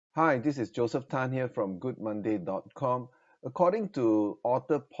Hi, this is Joseph Tan here from GoodMonday.com. According to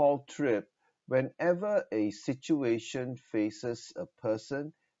author Paul Tripp, whenever a situation faces a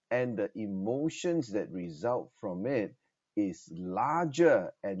person and the emotions that result from it is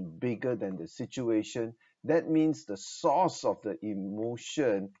larger and bigger than the situation, that means the source of the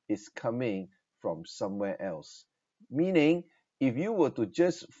emotion is coming from somewhere else. Meaning, if you were to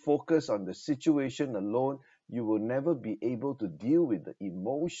just focus on the situation alone, you will never be able to deal with the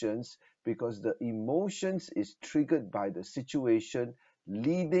emotions because the emotions is triggered by the situation,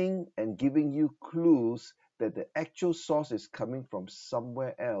 leading and giving you clues that the actual source is coming from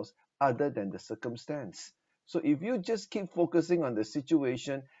somewhere else other than the circumstance. So if you just keep focusing on the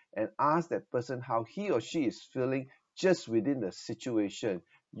situation and ask that person how he or she is feeling just within the situation,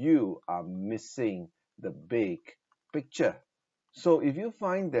 you are missing the big picture. So if you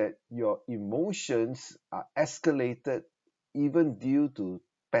find that your emotions are escalated even due to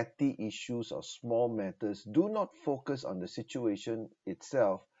petty issues or small matters, do not focus on the situation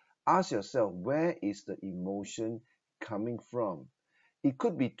itself. Ask yourself, where is the emotion coming from? It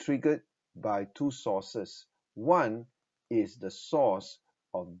could be triggered by two sources. One is the source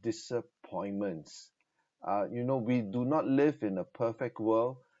of disappointments. We do not live in a perfect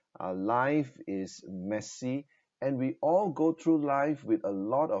world. Our life is messy, and we all go through life with a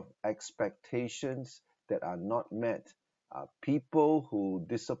lot of expectations that are not met. People who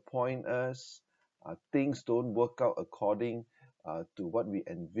disappoint us, things don't work out according to what we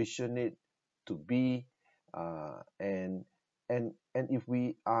envision it to be, and if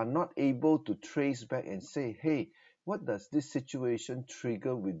we are not able to trace back and say, hey, what does this situation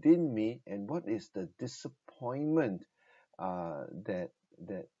trigger within me, and what is the disappointment that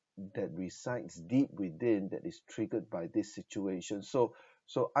that that resides deep within that is triggered by this situation.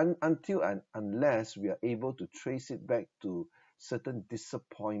 Until and unless we are able to trace it back to certain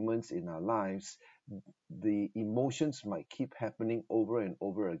disappointments in our lives, the emotions might keep happening over and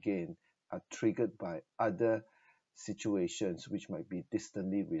over again, are triggered by other situations which might be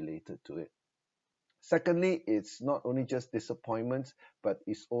distantly related to it. Secondly, it's not only just disappointments, but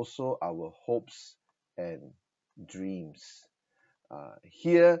it's also our hopes and dreams.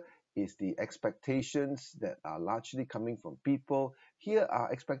 Here is the expectations that are largely coming from people. Here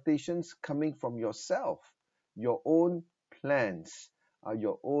are expectations coming from yourself, your own plans,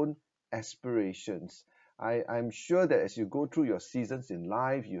 your own aspirations. I'm sure that as you go through your seasons in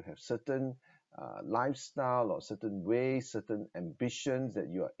life, you have certain lifestyle or certain ways, certain ambitions that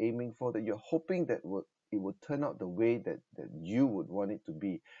you are aiming for, that you're hoping that it would turn out the way that you would want it to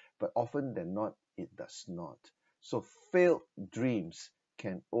be. But often than not, it does not. So failed dreams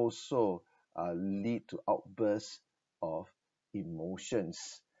can also lead to outbursts of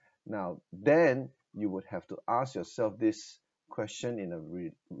emotions. Now, then you would have to ask yourself this question in a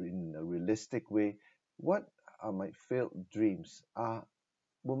realistic way. What are my failed dreams?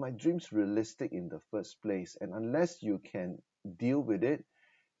 Were my dreams realistic in the first place? And unless you can deal with it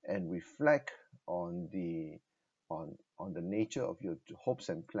and reflect on the nature of your hopes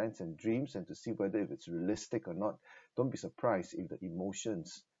and plans and dreams, and to see whether if it's realistic or not, don't be surprised if the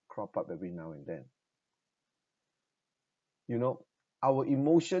emotions crop up every now and then. you know our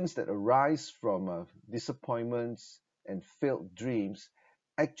emotions that arise from disappointments and failed dreams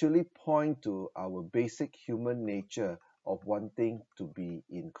actually point to our basic human nature of wanting to be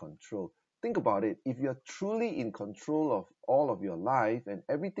in control. Think about it. If you're truly in control of all of your life and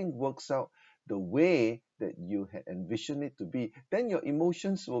everything works out the way that you had envisioned it to be, then your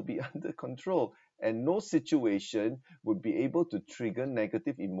emotions will be under control, and no situation would be able to trigger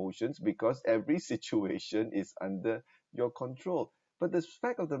negative emotions because every situation is under your control. But the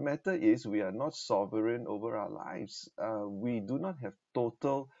fact of the matter is, we are not sovereign over our lives. We do not have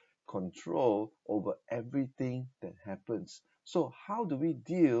total control over everything that happens. So, how do we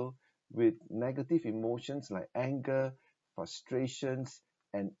deal with negative emotions like anger, frustrations,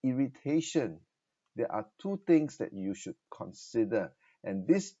 and irritation? There are two things that you should consider. And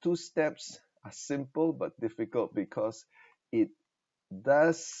these two steps are simple but difficult because it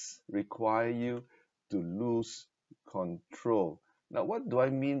does require you to lose control. Now, what do I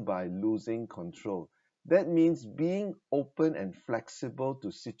mean by losing control? That means being open and flexible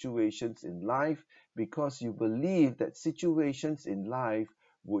to situations in life because you believe that situations in life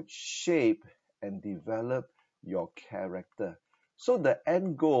would shape and develop your character. So the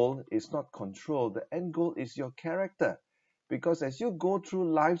end goal is not control, the end goal is your character. Because as you go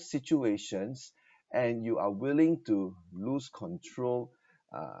through life situations, and you are willing to lose control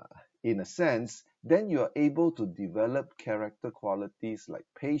uh, in a sense, then you are able to develop character qualities like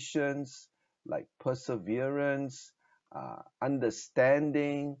patience, like perseverance,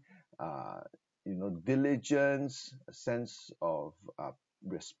 understanding, diligence, a sense of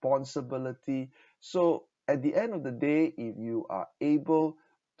responsibility. So at the end of the day, if you are able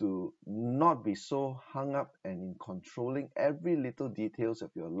to not be so hung up and in controlling every little details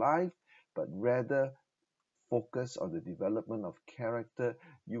of your life, but rather focus on the development of character,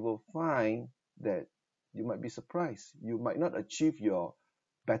 you will find that you might be surprised. You might not achieve your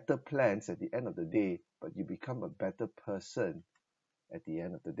better plans at the end of the day, but you become a better person at the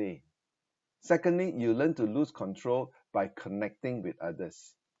end of the day. Secondly, you learn to lose control by connecting with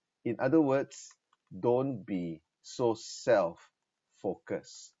others. In other words, don't be so self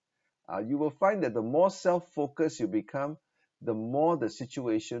focused. You will find that the more self focused you become, the more the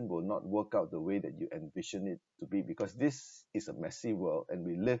situation will not work out the way that you envision it to be, because this is a messy world and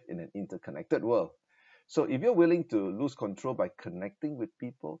we live in an interconnected world. So if you're willing to lose control by connecting with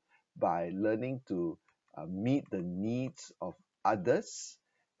people, by learning to meet the needs of others,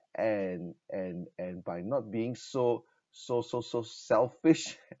 and by not being so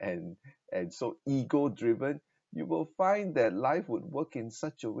selfish and so ego driven, you will find that life would work in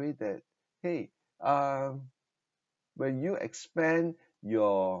such a way that, hey, um, when you expand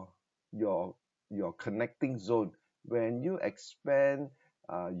your your your connecting zone, when you expand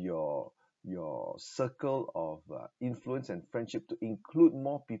your circle of influence and friendship to include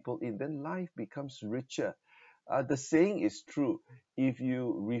more people in, then life becomes richer. The saying is true: if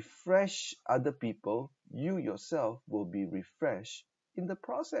you refresh other people, you yourself will be refreshed in the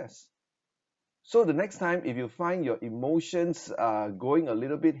process. So the next time, if you find your emotions going a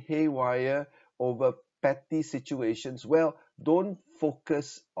little bit haywire over petty situations, well, don't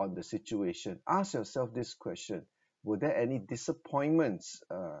focus on the situation. Ask yourself this question: were there any disappointments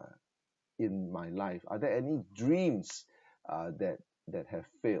in my life? Are there any dreams that have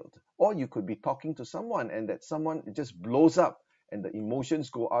failed? Or you could be talking to someone and that someone just blows up and the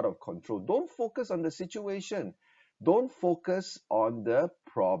emotions go out of control. Don't focus on the situation. Don't focus on the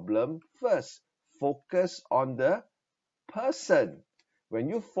problem first. Focus on the person. When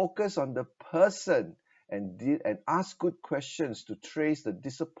you focus on the person and ask good questions to trace the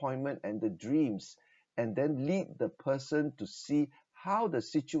disappointment and the dreams, and then lead the person to see how the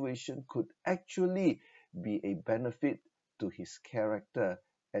situation could actually be a benefit to his character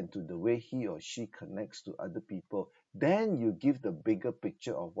and to the way he or she connects to other people, then you give the bigger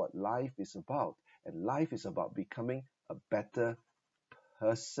picture of what life is about. And life is about becoming a better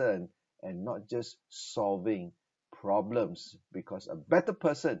person and not just solving problems, because a better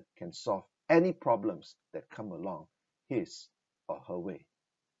person can solve any problems that come along his or her way.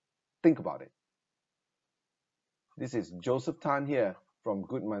 Think about it. This is Joseph Tan here from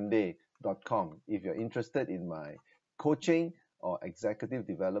goodmonday.com. If you're interested in my coaching or executive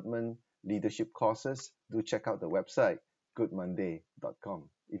development leadership courses, do check out the website goodmonday.com.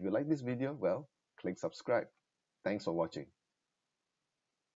 If you like this video, well, click subscribe. Thanks for watching.